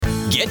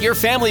Get your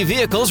family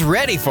vehicles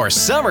ready for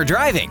summer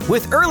driving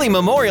with early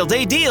Memorial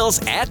Day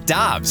deals at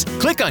Dobbs.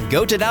 Click on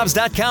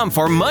gotodobbs.com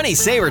for money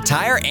saver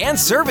tire and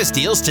service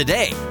deals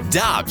today.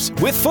 Dobbs,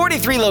 with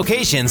 43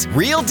 locations,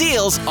 real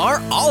deals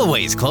are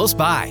always close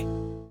by.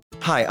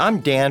 Hi, I'm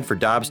Dan for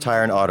Dobbs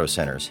Tire and Auto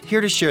Centers, here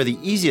to share the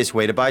easiest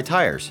way to buy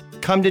tires.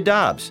 Come to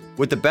Dobbs.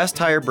 With the best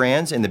tire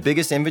brands and the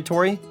biggest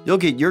inventory, you'll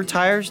get your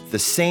tires the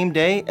same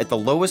day at the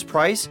lowest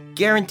price,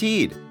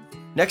 guaranteed.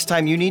 Next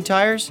time you need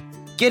tires,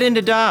 get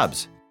into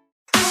Dobbs.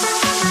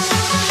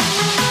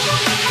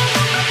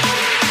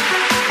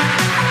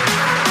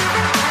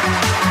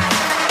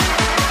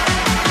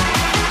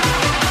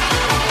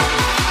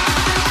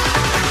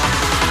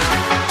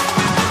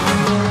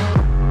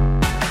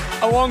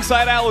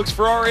 Alongside Alex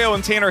Ferrario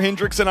and Tanner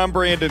Hendrickson, I'm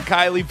Brandon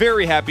Kiley.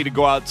 Very happy to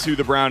go out to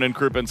the Brown and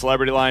Crouppen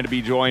Celebrity Line to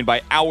be joined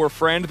by our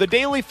friend, the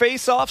Daily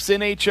Faceoffs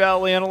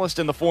NHL analyst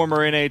and the former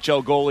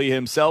NHL goalie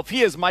himself.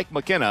 He is Mike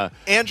McKenna,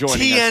 and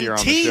joining us here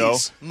on the show.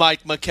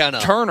 Mike McKenna.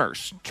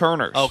 Turners.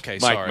 Okay,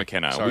 Mike sorry.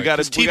 McKenna. Sorry.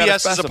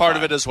 TBS is a part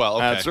of it as well.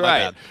 Okay, that's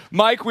right.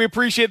 Mike, we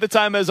appreciate the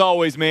time as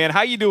always, man.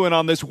 How you doing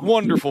on this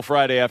wonderful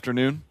Friday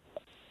afternoon?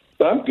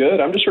 I'm good.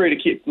 I'm just ready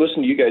to keep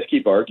listening to you guys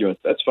keep arguing.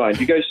 That's fine.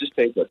 You guys just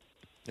take it.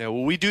 Yeah,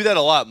 well, we do that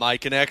a lot,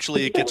 Mike, and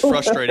actually it gets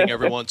frustrating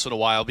every once in a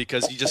while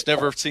because he just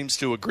never seems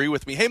to agree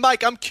with me. Hey,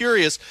 Mike, I'm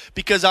curious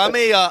because I'm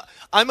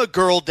a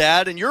girl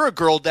dad and you're a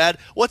girl dad.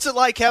 What's it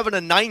like having a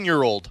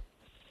 9-year-old?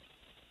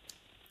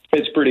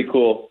 It's pretty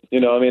cool.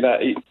 You know, I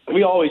mean,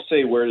 we always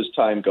say where does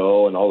time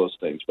go and all those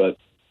things, but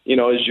you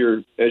know, as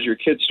your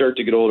kids start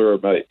to get older,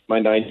 my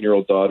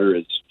 9-year-old daughter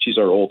she's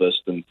our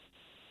oldest, and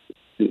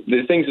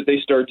the things that they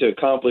start to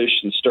accomplish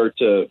and start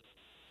to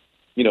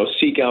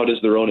seek out as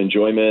their own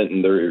enjoyment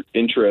and their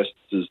interests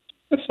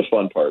that's the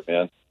fun part,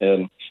 man.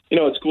 And,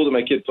 it's cool that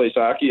my kid plays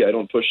hockey. I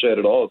don't push that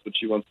at all. It's what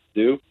she wants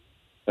to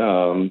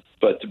do.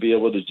 But to be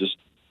able to just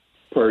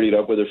party it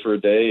up with her for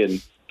a day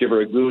and give her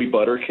a gooey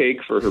butter cake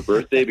for her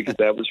birthday because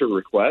that was her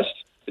request,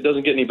 it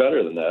doesn't get any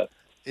better than that.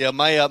 Yeah,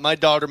 my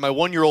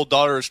 1-year-old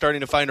daughter is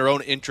starting to find her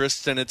own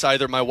interests, and it's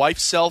either my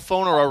wife's cell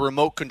phone or our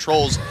remote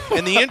controls.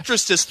 And the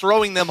interest is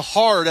throwing them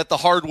hard at the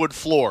hardwood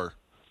floor.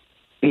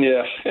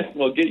 Yeah,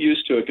 well, get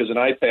used to it because an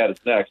iPad is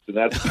next, and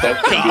that's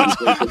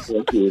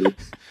going to be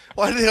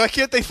Why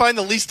can't they find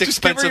the least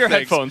expensive Just give her your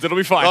things? Headphones. It'll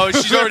be fine. Oh,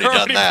 she's already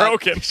done that.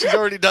 Broken. She's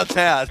already done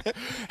that.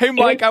 Hey,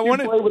 Mike, I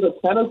want to play with a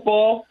tennis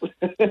ball.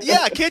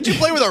 Yeah, can't you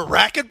play with a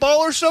racquetball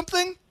or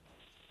something?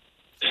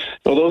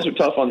 Well, those are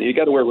tough. You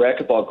got to wear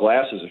racquetball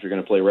glasses if you're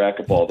going to play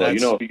racquetball,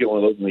 though. If you get one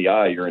of those in the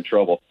eye, you're in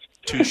trouble.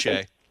 Touche.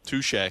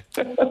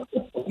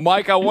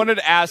 Mike, I wanted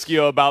to ask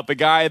you about the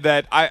guy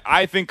that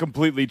I think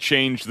completely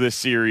changed this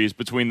series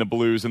between the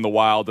Blues and the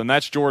Wild, and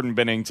that's Jordan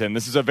Binnington.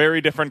 This is a very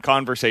different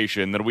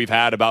conversation than we've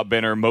had about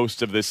Binner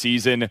most of the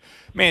season.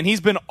 Man, he's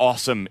been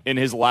awesome in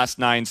his last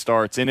 9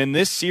 starts. And in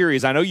this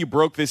series, I know you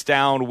broke this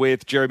down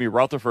with Jeremy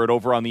Rutherford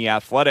over on The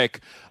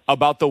Athletic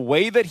about the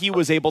way that he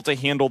was able to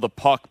handle the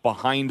puck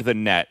behind the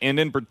net, and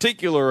in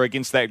particular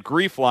against that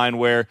Grief line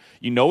where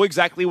you know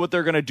exactly what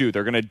they're going to do.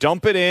 They're going to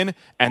dump it in,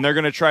 and they're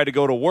going to try to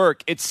go to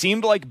work. It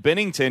seemed like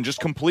Binnington just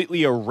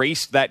completely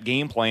erased that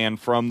game plan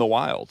from the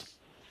Wild.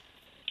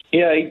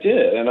 Yeah, he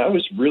did, and I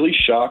was really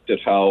shocked at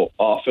how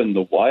often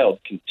the Wild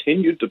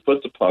continued to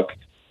put the puck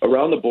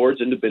around the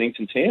boards into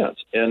Binnington's hands.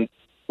 And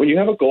when you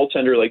have a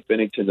goaltender like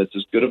Binnington that's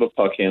as good of a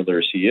puck handler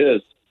as he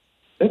is,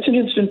 that's an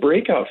instant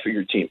breakout for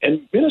your team.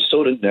 And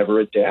Minnesota never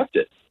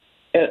adapted.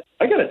 And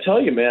I got to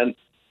tell you, man,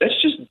 that's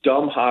just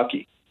dumb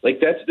hockey. Like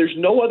there's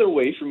no other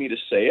way for me to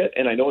say it.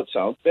 And I know it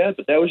sounds bad,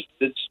 but that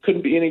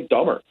couldn't be any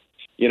dumber.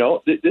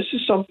 This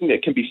is something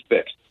that can be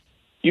fixed.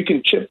 You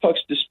can chip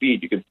pucks to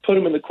speed. You can put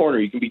them in the corner.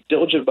 You can be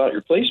diligent about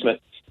your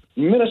placement.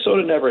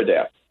 Minnesota never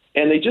adapted.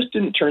 And they just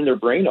didn't turn their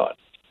brain on.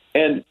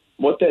 And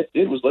what that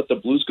did was let the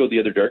Blues go the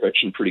other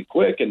direction pretty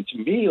quick. And to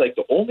me, like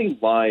the only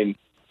line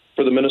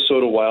for the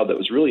Minnesota Wild that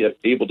was really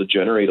able to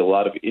generate a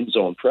lot of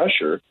in-zone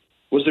pressure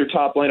was their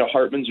top line of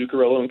Hartman,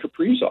 Zuccarello, and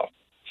Kaprizov.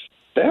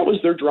 That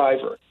was their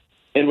driver.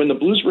 And when the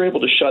Blues were able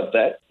to shut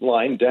that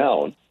line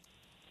down,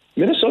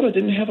 Minnesota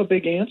didn't have a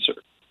big answer.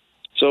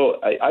 So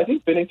I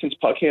think Binnington's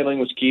puck handling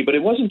was key, but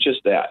it wasn't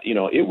just that.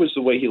 It was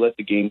the way he let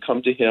the game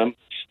come to him.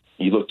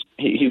 He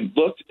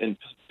looked and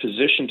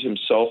positioned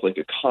himself like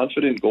a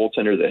confident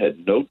goaltender that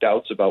had no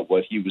doubts about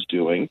what he was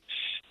doing.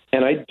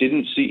 And I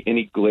didn't see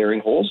any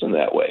glaring holes in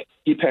that way.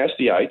 He passed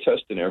the eye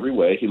test in every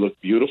way. He looked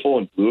beautiful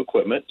in blue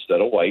equipment instead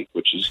of white,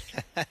 which is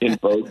in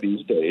vogue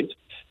these days.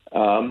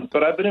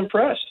 But I've been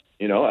impressed.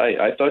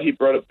 I thought he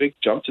brought a big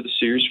jump to the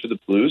series for the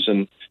Blues,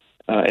 and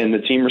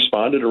the team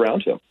responded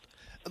around him.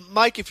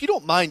 Mike, if you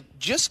don't mind,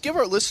 just give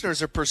our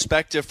listeners a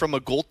perspective from a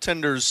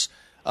goaltender's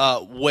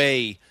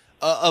way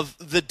of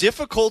the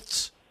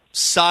difficult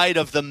side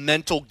of the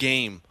mental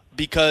game.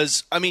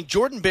 Because,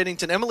 Jordan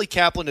Binnington, Emily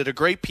Kaplan did a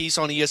great piece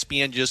on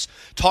ESPN just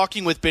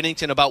talking with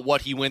Binnington about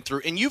what he went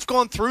through. And you've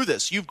gone through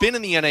this. You've been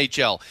in the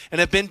NHL and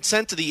have been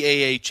sent to the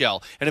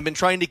AHL and have been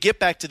trying to get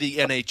back to the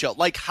NHL.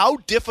 Like, how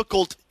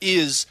difficult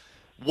is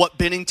what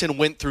Binnington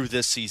went through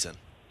this season?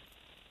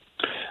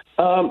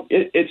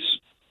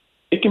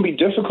 it can be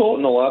difficult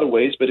in a lot of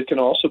ways, but it can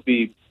also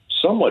be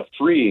somewhat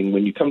freeing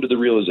when you come to the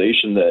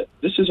realization that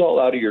this is all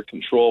out of your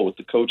control with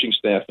the coaching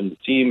staff and the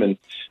team, and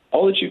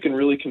all that you can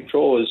really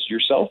control is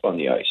yourself on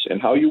the ice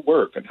and how you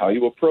work and how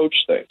you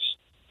approach things.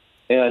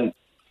 And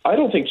I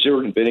don't think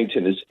Jordan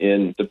Binnington is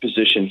in the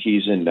position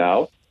he's in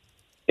now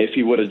if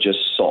he would have just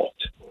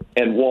sulked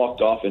and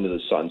walked off into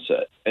the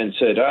sunset and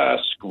said,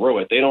 screw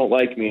it, they don't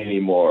like me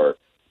anymore.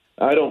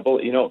 I don't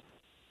believe,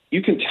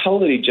 you can tell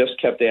that he just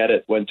kept at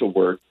it, went to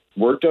work,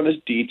 worked on his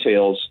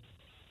details,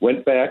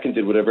 went back and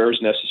did whatever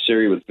was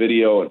necessary with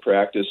video and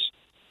practice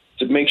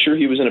to make sure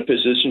he was in a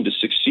position to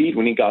succeed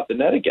when he got the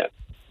net again.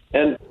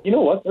 And you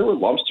know what? There were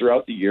lumps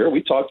throughout the year.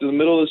 We talked in the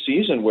middle of the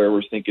season where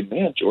we're thinking,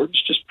 man,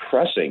 Jordan's just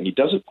pressing. He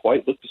doesn't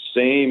quite look the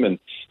same. And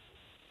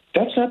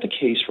that's not the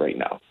case right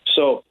now.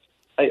 So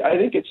I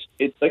think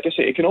it's like I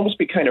say, it can almost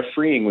be kind of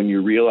freeing when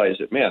you realize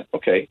that, man,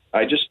 okay,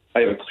 I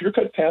have a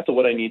clear-cut path of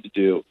what I need to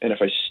do. And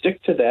if I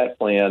stick to that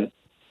plan,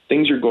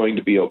 things are going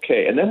to be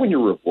okay. And then when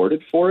you're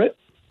rewarded for it,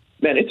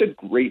 man, it's a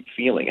great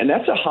feeling. And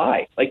that's a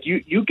high. Like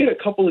you get a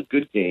couple of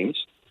good games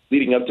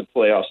leading up to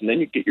playoffs, and then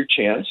you get your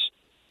chance,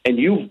 and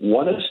you've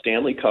won a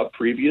Stanley Cup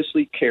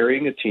previously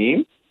carrying a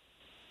team.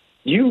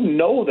 You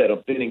know that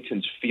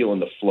Binnington's feeling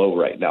the flow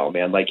right now,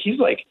 man. Like he's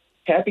like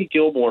Happy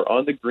Gilmore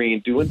on the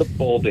green doing the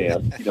pole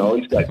dance. He's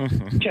got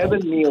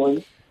Kevin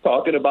Nealon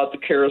talking about the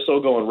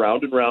carousel going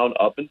round and round,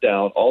 up and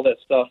down, all that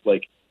stuff.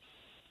 Like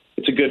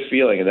it's a good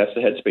feeling, and that's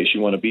the headspace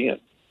you want to be in.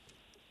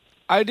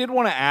 I did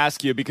want to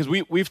ask you, because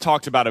we've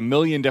talked about a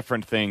million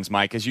different things,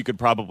 Mike, as you could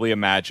probably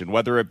imagine,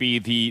 whether it be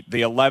the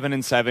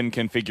 11-7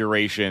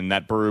 configuration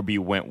that Berube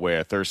went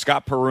with, or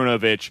Scott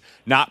Perunovich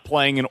not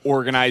playing an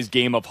organized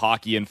game of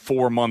hockey in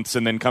 4 months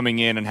and then coming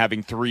in and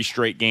having 3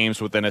 straight games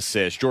with an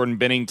assist, Jordan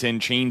Binnington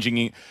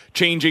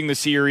changing the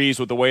series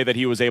with the way that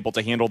he was able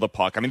to handle the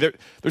puck. I mean,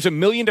 there's a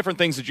million different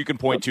things that you can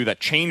point to that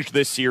changed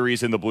this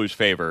series in the Blues'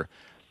 favor.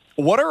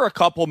 What are a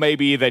couple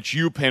maybe that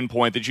you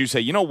pinpoint that you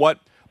say, you know what,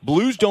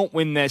 Blues don't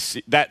win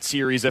that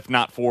series if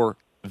not for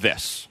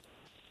this?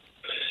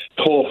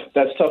 Oh,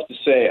 that's tough to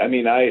say. I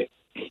mean,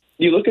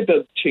 you look at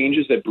the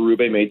changes that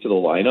Berube made to the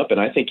lineup, and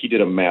I think he did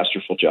a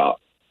masterful job.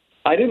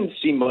 I didn't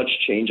see much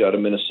change out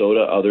of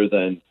Minnesota other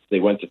than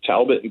they went to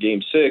Talbot in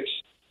Game 6.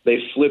 They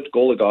flipped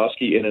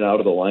Goligoski in and out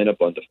of the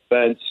lineup on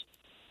defense.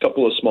 A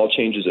couple of small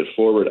changes at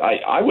forward.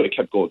 I would have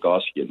kept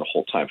Goligoski in the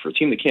whole time. For a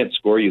team that can't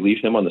score, you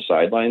leave him on the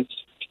sidelines.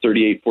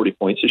 38, 40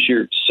 points this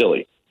year,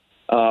 silly.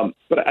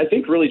 But I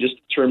think really just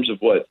in terms of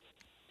what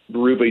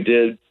Berube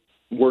did,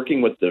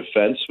 working with the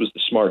defense was the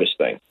smartest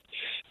thing.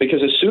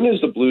 Because as soon as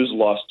the Blues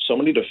lost so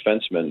many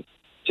defensemen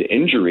to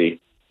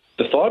injury,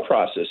 the thought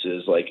process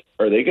is like,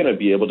 are they going to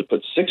be able to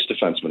put 6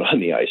 defensemen on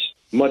the ice,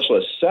 much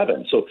less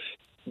 7? So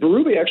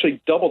Berube actually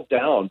doubled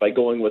down by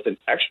going with an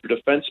extra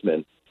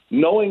defenseman,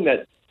 knowing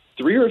that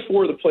 3 or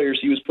 4 of the players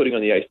he was putting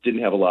on the ice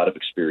didn't have a lot of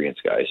experience,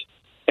 guys.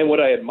 And what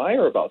I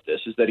admire about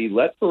this is that he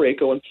let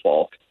Parayko and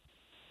Falk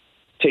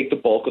take the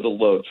bulk of the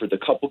load for the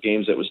couple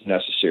games that was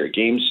necessary.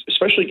 Games,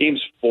 especially games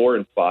 4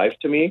 and 5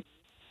 to me,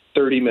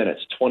 30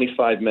 minutes,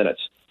 25 minutes.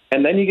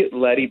 And then you get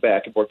Leddy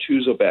back and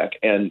Bortuzzo back.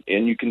 And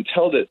you can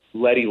tell that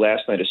Leddy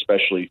last night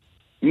especially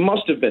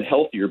must have been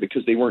healthier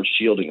because they weren't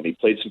shielding him. He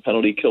played some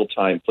penalty kill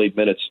time, played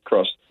minutes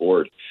across the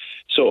board.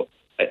 So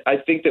I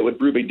think that what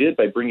Berube did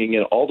by bringing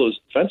in all those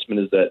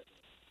defensemen is that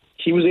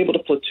he was able to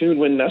platoon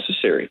when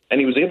necessary, and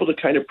he was able to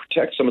kind of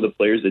protect some of the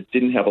players that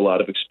didn't have a lot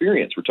of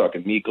experience. We're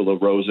talking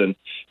Mikkola, Rosen,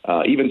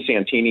 even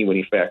Santini when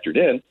he factored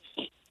in.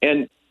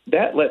 And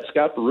that let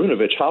Scott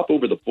Perunovich hop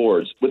over the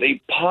boards with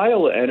a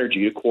pile of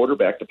energy to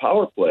quarterback the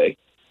power play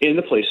in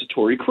the place of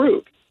Torrey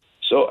Krug.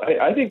 So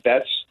I think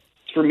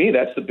for me,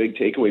 that's the big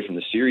takeaway from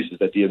the series, is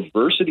that the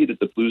adversity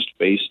that the Blues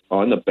faced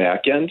on the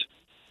back end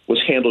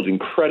was handled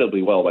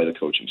incredibly well by the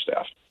coaching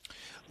staff.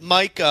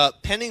 Mike,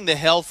 pending the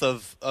health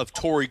of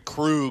Torrey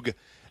Krug,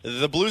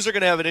 the Blues are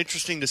going to have an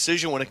interesting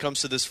decision when it comes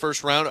to this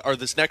first round or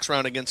this next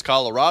round against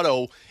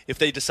Colorado if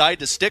they decide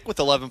to stick with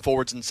 11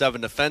 forwards and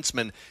 7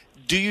 defensemen.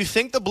 Do you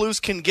think the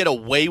Blues can get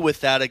away with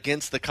that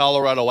against the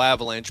Colorado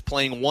Avalanche,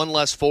 playing 1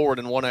 less forward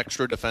and 1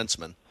 extra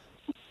defenseman?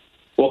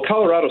 Well,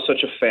 Colorado's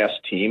such a fast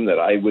team that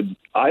I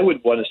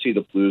would want to see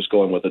the Blues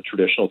going with a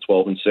traditional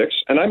 12-6.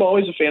 And I'm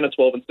always a fan of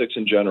 12-6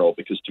 in general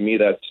because to me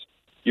that's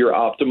your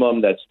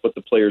optimum. That's what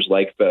the players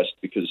like best,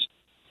 because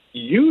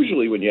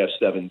usually when you have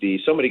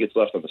 7D, somebody gets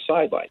left on the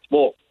sidelines.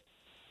 Well,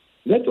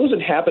 that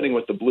wasn't happening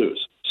with the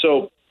Blues.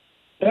 So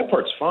that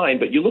part's fine,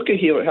 but you look at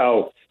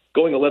how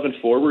going 11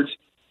 forwards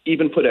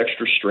even put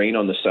extra strain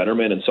on the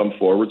centermen and some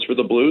forwards for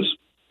the Blues.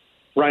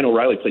 Ryan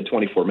O'Reilly played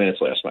 24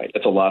 minutes last night.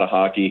 That's a lot of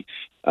hockey.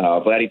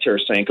 Vladdy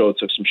Tarasenko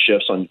took some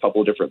shifts on a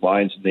couple of different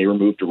lines, and they were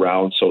moved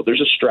around. So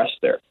there's a stress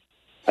there.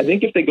 I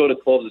think if they go to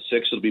 12-6,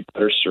 it'll be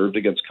better served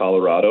against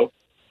Colorado.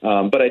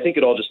 But I think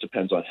it all just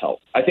depends on health.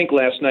 I think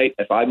last night,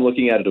 if I'm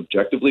looking at it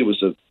objectively,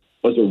 was a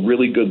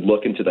really good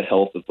look into the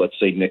health of, let's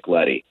say, Nick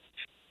Leddy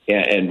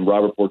and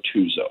Robert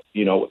Bortuzzo.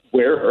 You know,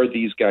 where are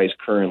these guys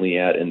currently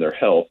at in their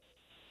health?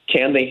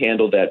 Can they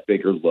handle that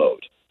bigger load?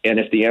 And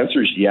if the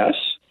answer is yes,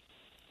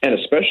 And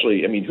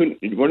especially, I mean,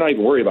 we're not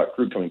even worried about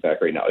Krug coming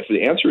back right now. If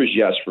the answer is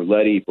yes for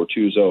Leddy,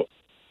 Bortuzzo,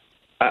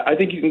 I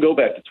think you can go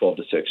back to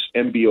 12-6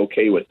 and be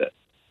okay with it.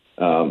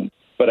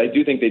 But I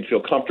do think they'd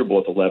feel comfortable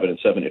with 11-7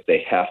 if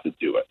they have to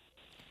do it.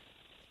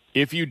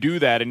 If you do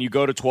that and you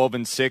go to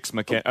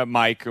 12-6,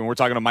 Mike, and we're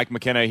talking to Mike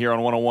McKenna here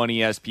on 101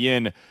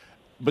 ESPN,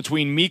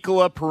 between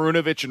Mikkola,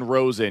 Perunovic, and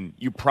Rosen,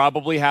 you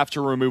probably have to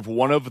remove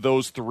one of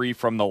those three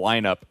from the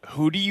lineup.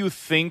 Who do you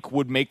think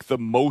would make the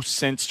most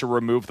sense to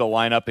remove the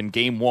lineup in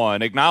Game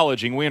 1?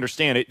 Acknowledging, we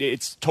understand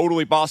it's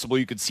totally possible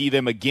you could see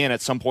them again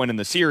at some point in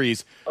the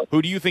series.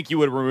 Who do you think you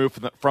would remove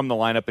from the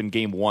lineup in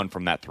Game 1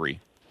 from that three?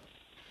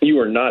 You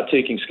are not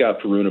taking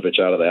Scott Perunovic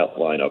out of that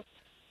lineup.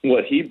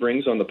 What he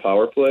brings on the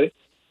power play,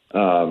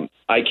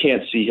 I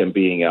can't see him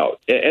being out.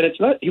 And it's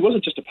not, he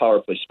wasn't just a power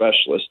play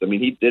specialist. I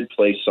mean, he did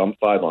play some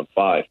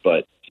 5-on-5,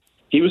 but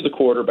he was the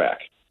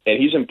quarterback,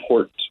 and he's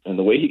important. And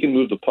the way he can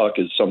move the puck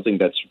is something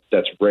that's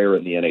rare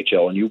in the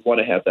NHL, and you want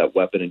to have that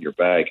weapon in your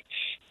bag.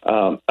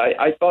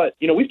 I thought,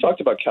 we've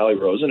talked about Calle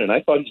Rosen, and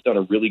I thought he's done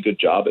a really good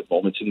job at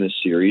moments in this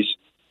series.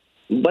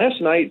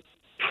 Last night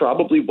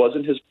probably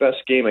wasn't his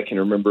best game. I can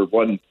remember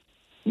one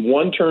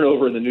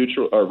turnover in the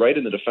neutral, or right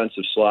in the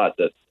defensive slot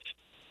that,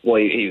 well,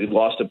 he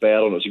lost a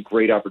battle, and it was a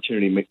great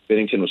opportunity.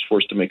 Binnington was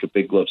forced to make a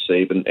big glove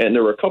save, and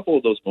there were a couple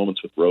of those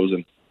moments with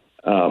Rosen.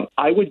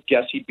 I would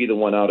guess he'd be the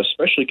one out,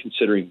 especially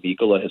considering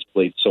Mikkola has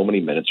played so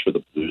many minutes for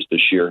the Blues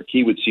this year.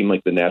 He would seem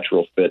like the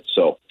natural fit.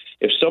 So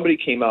if somebody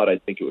came out, I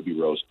think it would be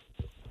Rosen.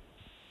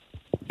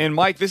 And,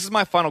 Mike, this is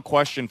my final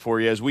question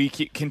for you as we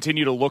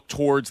continue to look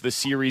towards the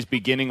series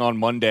beginning on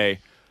Monday.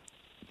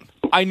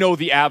 I know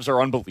the Avs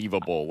are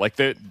unbelievable. Like,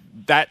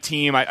 that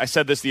team, I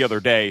said this the other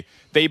day,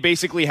 they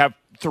basically have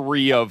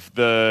three of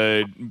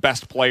the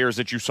best players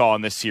that you saw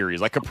in this series.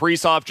 Like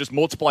Kaprizov, just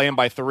multiply him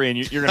by 3,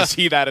 and you're going to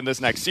see that in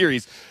this next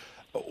series.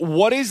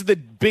 What is the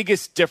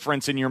biggest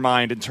difference in your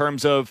mind in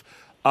terms of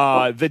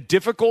the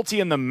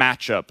difficulty in the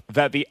matchup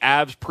that the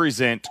Avs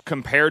present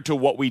compared to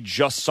what we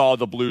just saw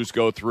the Blues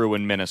go through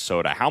in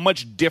Minnesota? How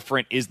much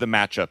different is the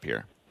matchup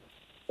here?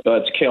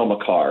 It's Cale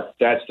Makar.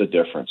 That's the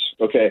difference.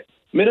 Okay.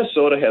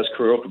 Minnesota has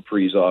Kirill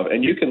Kaprizov,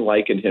 and you can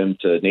liken him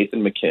to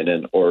Nathan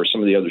McKinnon or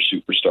some of the other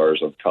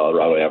superstars of the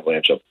Colorado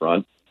Avalanche up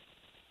front.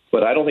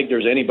 But I don't think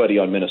there's anybody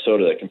on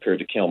Minnesota that compared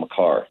to Cale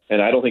Makar,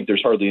 and I don't think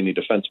there's hardly any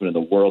defensemen in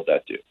the world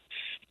that do.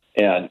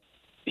 And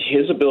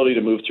his ability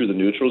to move through the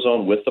neutral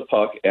zone with the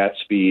puck at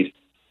speed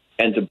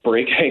and to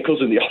break ankles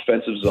in the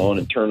offensive zone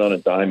and turn on a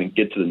dime and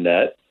get to the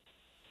net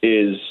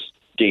is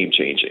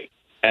game-changing.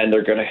 And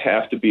they're going to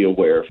have to be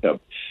aware of him.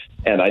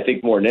 And I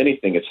think more than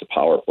anything, it's the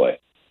power play.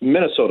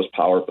 Minnesota's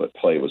power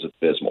play was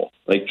abysmal,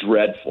 like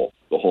dreadful,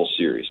 the whole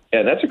series.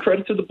 And that's a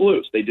credit to the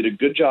Blues. They did a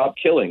good job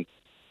killing.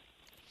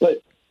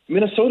 But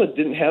Minnesota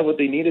didn't have what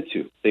they needed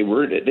to.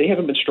 They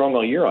haven't been strong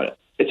all year on it.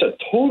 It's a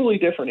totally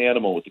different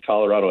animal with the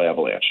Colorado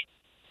Avalanche.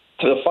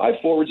 So the 5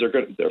 forwards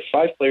there are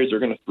 5 players they're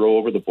going to throw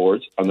over the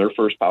boards on their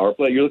first power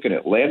play. You're looking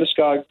at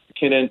Landeskog,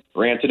 McKinnon,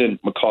 Rantanen,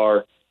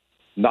 Makar,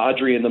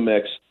 Nadri in the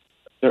mix.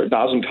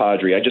 Nazem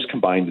Kadri. I just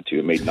combined the two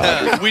and made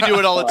Nadri. We do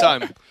it all the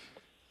time.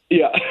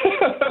 Yeah.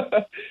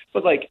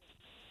 But,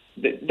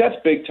 that's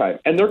big time.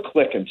 And they're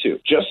clicking, too,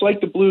 just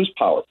like the Blues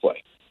power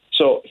play.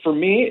 So, for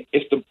me,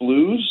 if the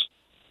Blues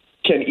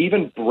can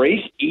even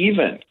break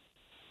even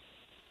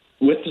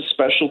with the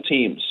special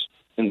teams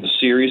in the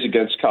series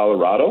against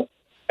Colorado,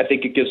 I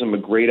think it gives them a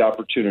great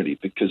opportunity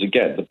because,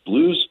 again, the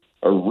Blues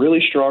are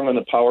really strong on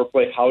the power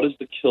play. How does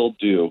the kill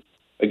do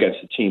against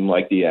a team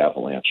like the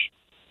Avalanche?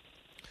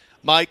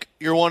 Mike,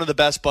 you're one of the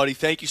best, buddy.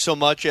 Thank you so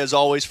much, as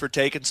always, for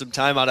taking some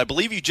time out. I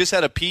believe you just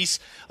had a piece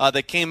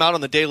that came out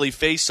on the Daily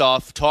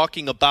Faceoff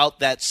talking about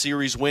that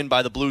series win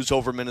by the Blues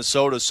over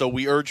Minnesota. So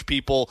we urge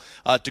people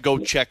to go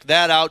check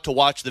that out, to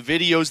watch the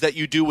videos that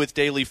you do with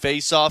Daily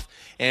Faceoff.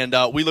 And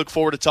we look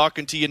forward to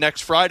talking to you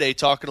next Friday,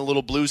 talking a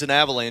little Blues and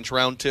Avalanche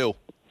round 2.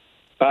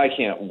 I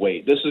can't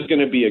wait. This is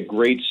going to be a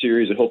great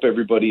series. I hope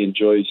everybody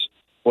enjoys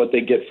what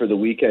they get for the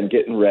weekend,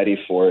 getting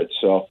ready for it.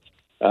 So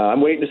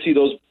I'm waiting to see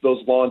those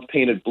lawns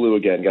painted blue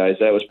again, guys.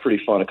 That was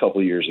pretty fun a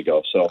couple of years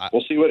ago. So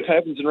we'll see what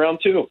happens in round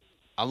 2.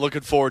 I'm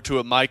looking forward to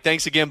it, Mike.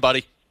 Thanks again,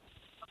 buddy.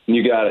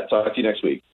 You got it. Talk to you next week.